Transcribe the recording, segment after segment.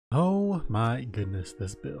Oh my goodness,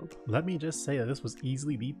 this build. Let me just say that this was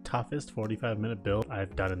easily the toughest 45-minute build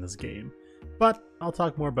I've done in this game. But I'll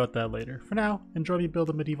talk more about that later. For now, enjoy me build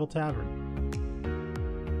a medieval tavern.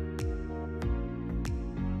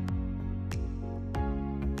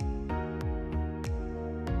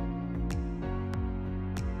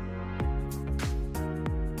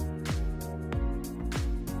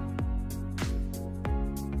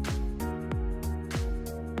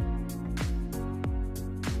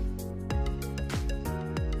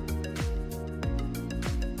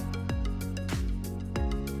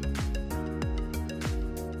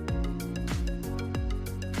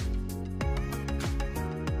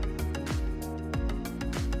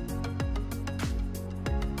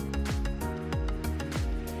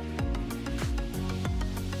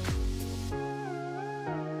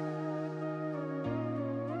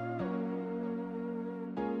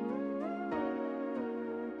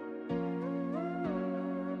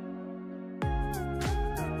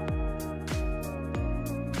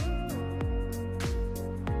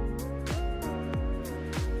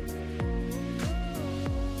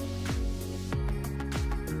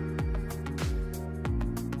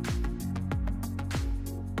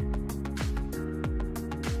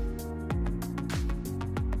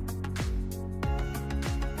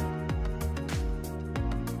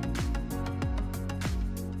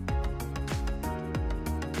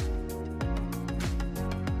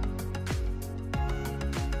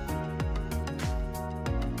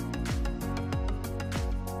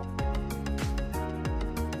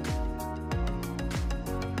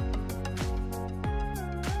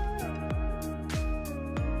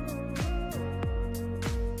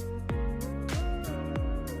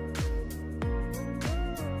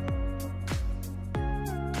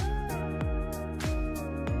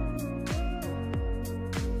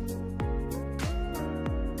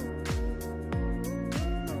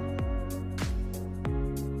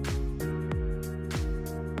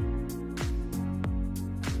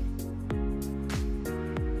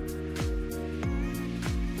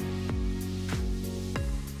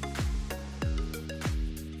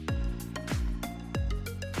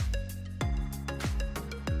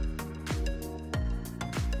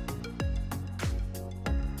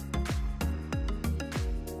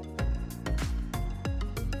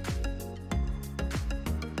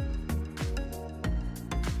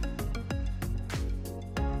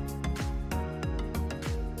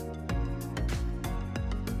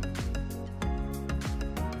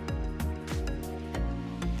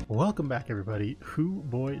 Welcome back everybody. Hoo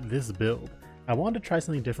boy, this build. I wanted to try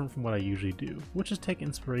something different from what I usually do, which is take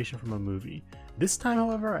inspiration from a movie. This time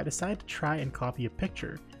however, I decided to try and copy a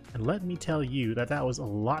picture, and let me tell you that that was a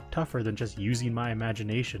lot tougher than just using my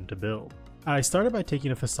imagination to build. I started by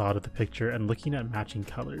taking a facade of the picture and looking at matching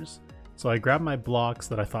colors. So I grabbed my blocks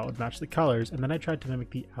that I thought would match the colors, and then I tried to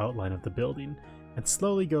mimic the outline of the building, and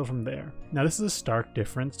slowly go from there. Now this is a stark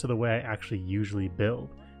difference to the way I actually usually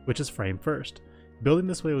build, which is frame first. Building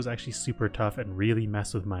this way was actually super tough and really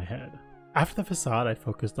messed with my head. After the facade, I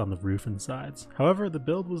focused on the roof and sides. However, the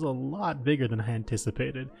build was a lot bigger than I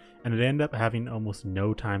anticipated, and it ended up having almost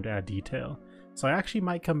no time to add detail. So I actually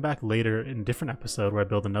might come back later in a different episode where I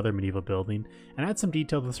build another medieval building and add some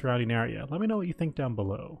detail to the surrounding area. Let me know what you think down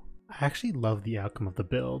below. I actually love the outcome of the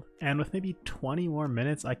build, and with maybe 20 more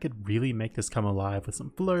minutes I could really make this come alive with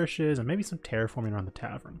some flourishes and maybe some terraforming around the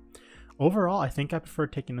tavern. Overall, I think I prefer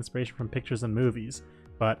taking inspiration from pictures and movies,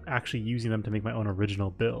 but actually using them to make my own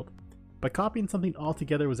original build. But copying something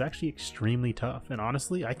altogether was actually extremely tough, and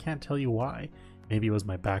honestly, I can't tell you why. Maybe it was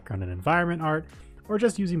my background in environment art, or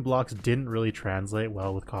just using blocks didn't really translate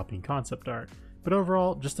well with copying concept art. But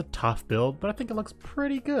overall, just a tough build, but I think it looks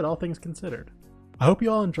pretty good, all things considered. I hope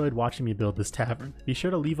you all enjoyed watching me build this tavern. Be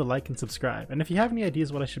sure to leave a like and subscribe, and if you have any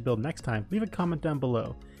ideas what I should build next time, leave a comment down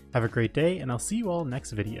below. Have a great day, and I'll see you all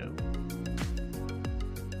next video.